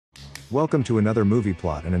Welcome to another movie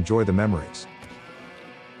plot and enjoy the memories.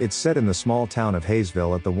 It's set in the small town of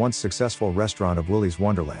Hayesville at the once successful restaurant of Willy's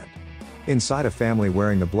Wonderland. Inside, a family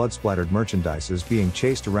wearing the blood-splattered merchandise is being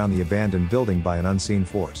chased around the abandoned building by an unseen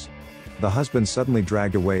force. The husband suddenly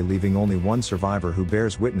dragged away, leaving only one survivor who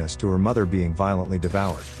bears witness to her mother being violently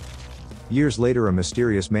devoured. Years later, a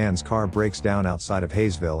mysterious man's car breaks down outside of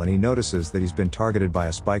Hayesville and he notices that he's been targeted by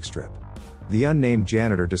a spike strip. The unnamed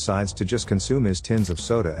janitor decides to just consume his tins of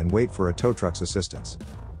soda and wait for a tow truck's assistance.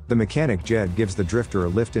 The mechanic Jed gives the drifter a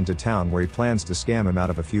lift into town where he plans to scam him out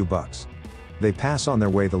of a few bucks. They pass on their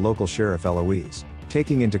way the local sheriff Eloise,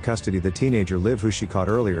 taking into custody the teenager Liv, who she caught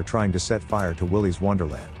earlier trying to set fire to Willy's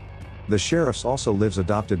Wonderland. The sheriff's also Liv's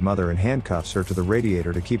adopted mother and handcuffs her to the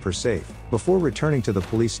radiator to keep her safe, before returning to the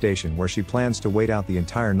police station where she plans to wait out the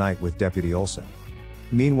entire night with Deputy Olson.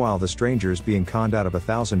 Meanwhile, the stranger's being conned out of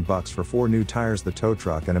 $1,000 for 4 new tires, the tow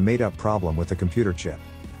truck, and a made-up problem with the computer chip.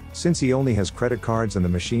 Since he only has credit cards and the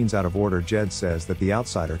machine's out of order, Jed says that the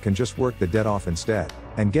outsider can just work the debt off instead,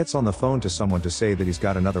 and gets on the phone to someone to say that he's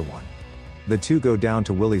got another one. The two go down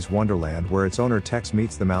to Willy's Wonderland, where its owner Tex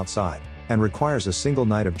meets them outside, and requires a single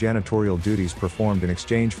night of janitorial duties performed in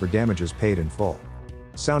exchange for damages paid in full.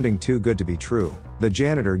 Sounding too good to be true, the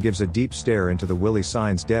janitor gives a deep stare into the Willy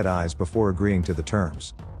sign's dead eyes before agreeing to the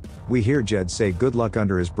terms. We hear Jed say good luck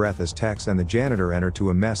under his breath as Tex and the janitor enter to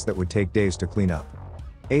a mess that would take days to clean up.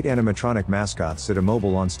 8 animatronic mascots sit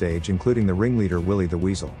immobile on stage, including the ringleader Willy the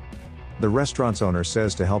Weasel. The restaurant's owner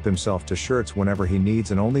says to help himself to shirts whenever he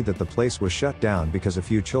needs, and only that the place was shut down because a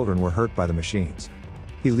few children were hurt by the machines.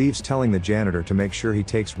 He leaves, telling the janitor to make sure he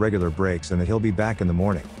takes regular breaks and that he'll be back in the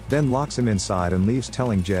morning, then locks him inside and leaves,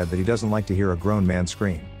 telling Jed that he doesn't like to hear a grown man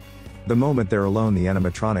scream. The moment they're alone, the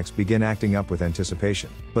animatronics begin acting up with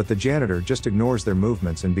anticipation, but the janitor just ignores their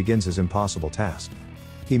movements and begins his impossible task.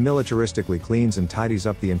 He militaristically cleans and tidies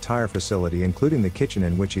up the entire facility, including the kitchen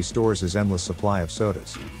in which he stores his endless supply of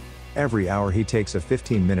sodas. Every hour he takes a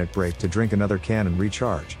 15-minute break to drink another can and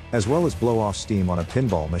recharge, as well as blow off steam on a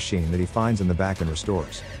pinball machine that he finds in the back and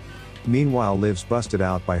restores. Meanwhile, Liv's busted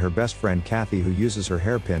out by her best friend Kathy, who uses her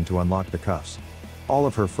hairpin to unlock the cuffs. All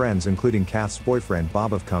of her friends, including Kath's boyfriend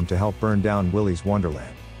Bob, have come to help burn down Willy's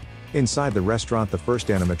Wonderland. Inside the restaurant, the first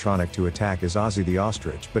animatronic to attack is Ozzy the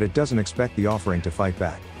ostrich, but it doesn't expect the offering to fight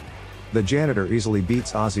back. The janitor easily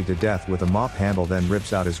beats Ozzy to death with a mop handle, then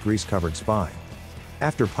rips out his grease-covered spine.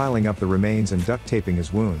 After piling up the remains and duct taping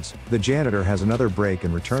his wounds, the janitor has another break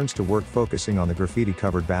and returns to work, focusing on the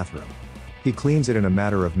graffiti-covered bathroom. He cleans it in a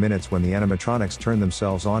matter of minutes when the animatronics turn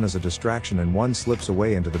themselves on as a distraction and one slips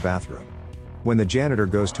away into the bathroom. When the janitor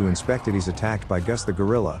goes to inspect it, he's attacked by Gus the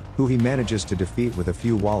gorilla, who he manages to defeat with a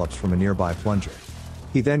few wallops from a nearby plunger.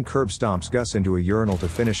 He then curb stomps Gus into a urinal to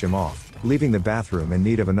finish him off, leaving the bathroom in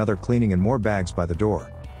need of another cleaning and more bags by the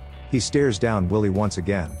door. He stares down Willy once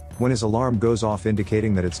again, when his alarm goes off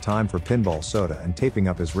indicating that it's time for pinball soda and taping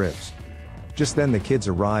up his ribs. Just then the kids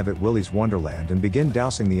arrive at Willy's Wonderland and begin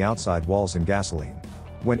dousing the outside walls in gasoline.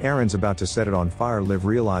 When Aaron's about to set it on fire, Liv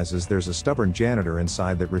realizes there's a stubborn janitor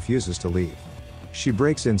inside that refuses to leave. She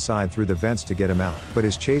breaks inside through the vents to get him out, but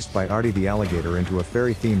is chased by Artie the alligator into a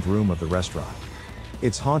fairy-themed room of the restaurant.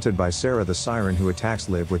 It's haunted by Sarah the siren, who attacks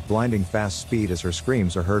Liv with blinding fast speed as her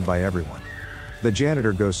screams are heard by everyone. The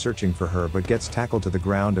janitor goes searching for her but gets tackled to the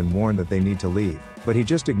ground and warned that they need to leave, but he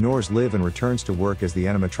just ignores Liv and returns to work as the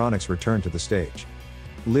animatronics return to the stage.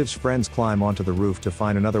 Liv's friends climb onto the roof to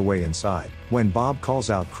find another way inside, when Bob calls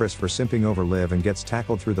out Chris for simping over Liv and gets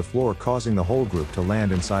tackled through the floor, causing the whole group to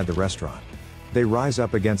land inside the restaurant. They rise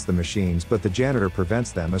up against the machines, but the janitor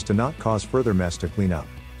prevents them as to not cause further mess to clean up.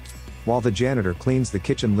 While the janitor cleans the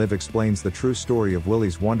kitchen, Liv explains the true story of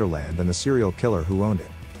Willy's Wonderland and the serial killer who owned it.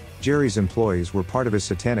 Jerry's employees were part of his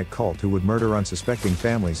satanic cult who would murder unsuspecting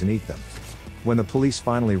families and eat them. When the police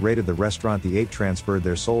finally raided the restaurant, the 8 transferred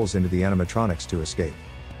their souls into the animatronics to escape.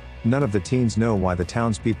 None of the teens know why the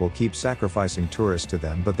townspeople keep sacrificing tourists to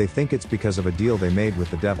them, but they think it's because of a deal they made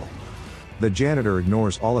with the devil. The janitor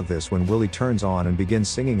ignores all of this when Willy turns on and begins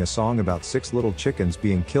singing a song about 6 little chickens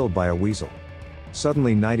being killed by a weasel.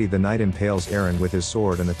 Suddenly, Nighty the Night impales Aaron with his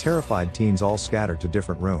sword and the terrified teens all scatter to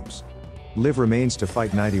different rooms. Liv remains to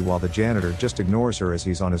fight Nighty while the janitor just ignores her as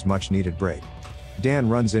he's on his much-needed break. Dan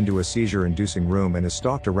runs into a seizure-inducing room and is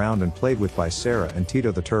stalked around and played with by Sarah and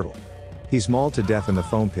Tito the turtle. He's mauled to death in the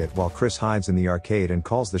foam pit while Chris hides in the arcade and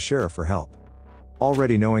calls the sheriff for help.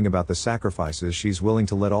 Already knowing about the sacrifices, she's willing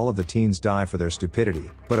to let all of the teens die for their stupidity,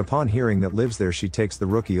 but upon hearing that Liv's there, she takes the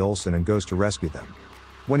rookie Olson and goes to rescue them.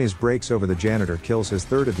 When his breaks over, the janitor kills his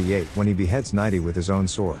third of the 8 when he beheads Nighty with his own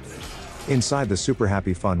sword. Inside the super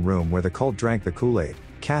happy fun room where the cult drank the Kool-Aid,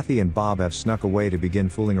 Kathy and Bob have snuck away to begin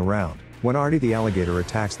fooling around, when Artie the alligator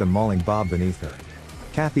attacks them, mauling Bob beneath her.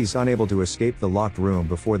 Kathy's unable to escape the locked room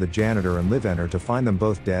before the janitor and Liv enter to find them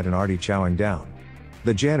both dead and Artie chowing down.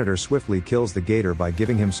 The janitor swiftly kills the gator by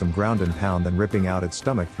giving him some ground and pound, then ripping out its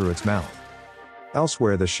stomach through its mouth.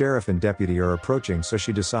 Elsewhere, the sheriff and deputy are approaching, so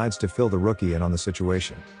she decides to fill the rookie in on the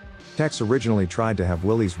situation. Tex originally tried to have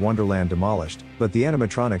Willy's Wonderland demolished, but the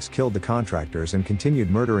animatronics killed the contractors and continued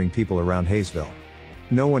murdering people around Hayesville.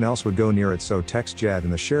 No one else would go near it, so Tex, Jed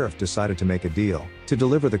and the sheriff decided to make a deal, to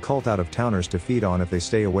deliver the cult out of towners to feed on if they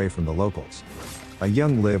stay away from the locals. A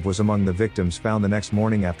young Liv was among the victims found the next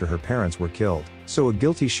morning after her parents were killed, so a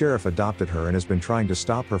guilty sheriff adopted her and has been trying to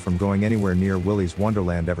stop her from going anywhere near Willy's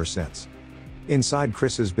Wonderland ever since. Inside,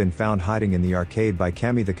 Chris has been found hiding in the arcade by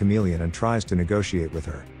Cammy the chameleon and tries to negotiate with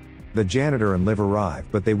her. The janitor and Liv arrive,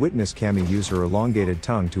 but they witness Cammy use her elongated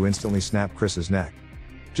tongue to instantly snap Chris's neck.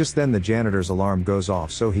 Just then the janitor's alarm goes off,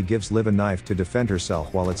 so he gives Liv a knife to defend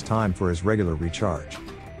herself while it's time for his regular recharge.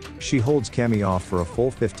 She holds Cammy off for a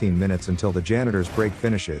full 15 minutes until the janitor's break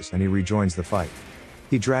finishes and he rejoins the fight.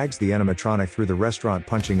 He drags the animatronic through the restaurant,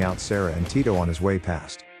 punching out Sarah and Tito on his way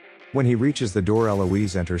past. When he reaches the door,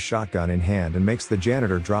 Eloise enters, shotgun in hand, and makes the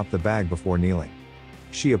janitor drop the bag before kneeling.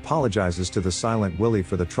 She apologizes to the silent Willy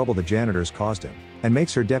for the trouble the janitors caused him, and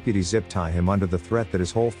makes her deputy zip tie him under the threat that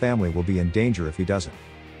his whole family will be in danger if he doesn't.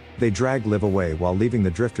 They drag Liv away while leaving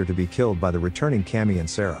the drifter to be killed by the returning Cammy and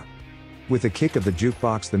Sarah. With a kick of the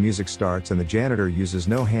jukebox, the music starts and the janitor uses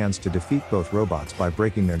no hands to defeat both robots by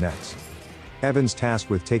breaking their necks. Evan's tasked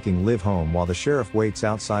with taking Liv home while the sheriff waits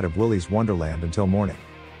outside of Willy's Wonderland until morning.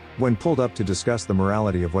 When pulled up to discuss the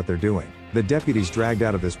morality of what they're doing, the deputy's dragged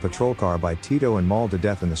out of this patrol car by Tito and mauled to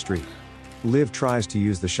death in the street. Liv tries to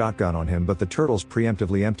use the shotgun on him, but the turtles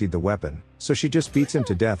preemptively emptied the weapon, so she just beats him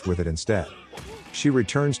to death with it instead. She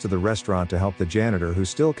returns to the restaurant to help the janitor, who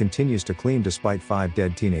still continues to clean despite 5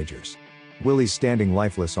 dead teenagers. Willy's standing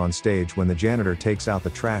lifeless on stage when the janitor takes out the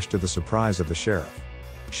trash to the surprise of the sheriff.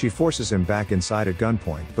 She forces him back inside at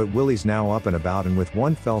gunpoint, but Willy's now up and about and with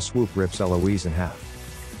one fell swoop rips Eloise in half.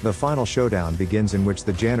 The final showdown begins, in which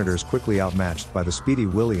the janitor's quickly outmatched by the speedy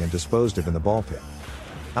Willy and disposed of in the ball pit.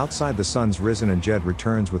 Outside, the sun's risen and Jed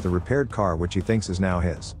returns with the repaired car, which he thinks is now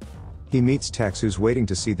his. He meets Tex, who's waiting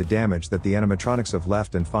to see the damage that the animatronics have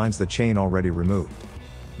left, and finds the chain already removed.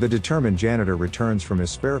 The determined janitor returns from his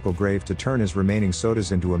spherical grave to turn his remaining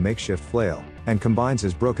sodas into a makeshift flail, and combines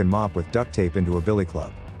his broken mop with duct tape into a billy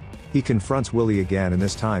club. He confronts Willy again and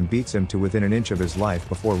this time beats him to within an inch of his life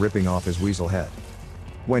before ripping off his weasel head.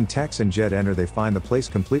 When Tex and Jed enter, they find the place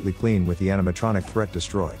completely clean with the animatronic threat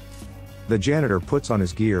destroyed. The janitor puts on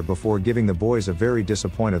his gear before giving the boys a very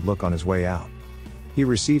disappointed look on his way out. He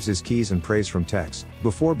receives his keys and praise from Tex,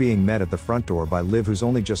 before being met at the front door by Liv, who's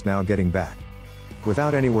only just now getting back.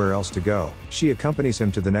 Without anywhere else to go, she accompanies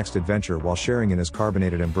him to the next adventure while sharing in his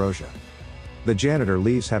carbonated ambrosia. The janitor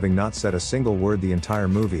leaves, having not said a single word the entire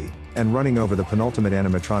movie, and running over the penultimate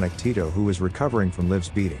animatronic, Tito, who is recovering from Liv's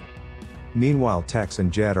beating. Meanwhile, Tex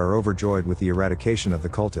and Jed are overjoyed with the eradication of the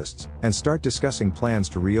cultists, and start discussing plans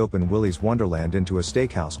to reopen Willy's Wonderland into a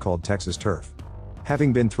steakhouse called Tex's Turf.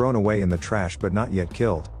 Having been thrown away in the trash but not yet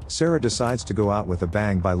killed, Sarah decides to go out with a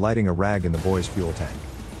bang by lighting a rag in the boys' fuel tank.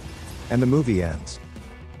 And the movie ends.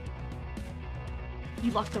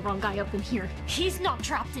 You locked the wrong guy up in here. He's not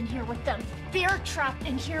trapped in here with them. They're trapped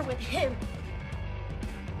in here with him.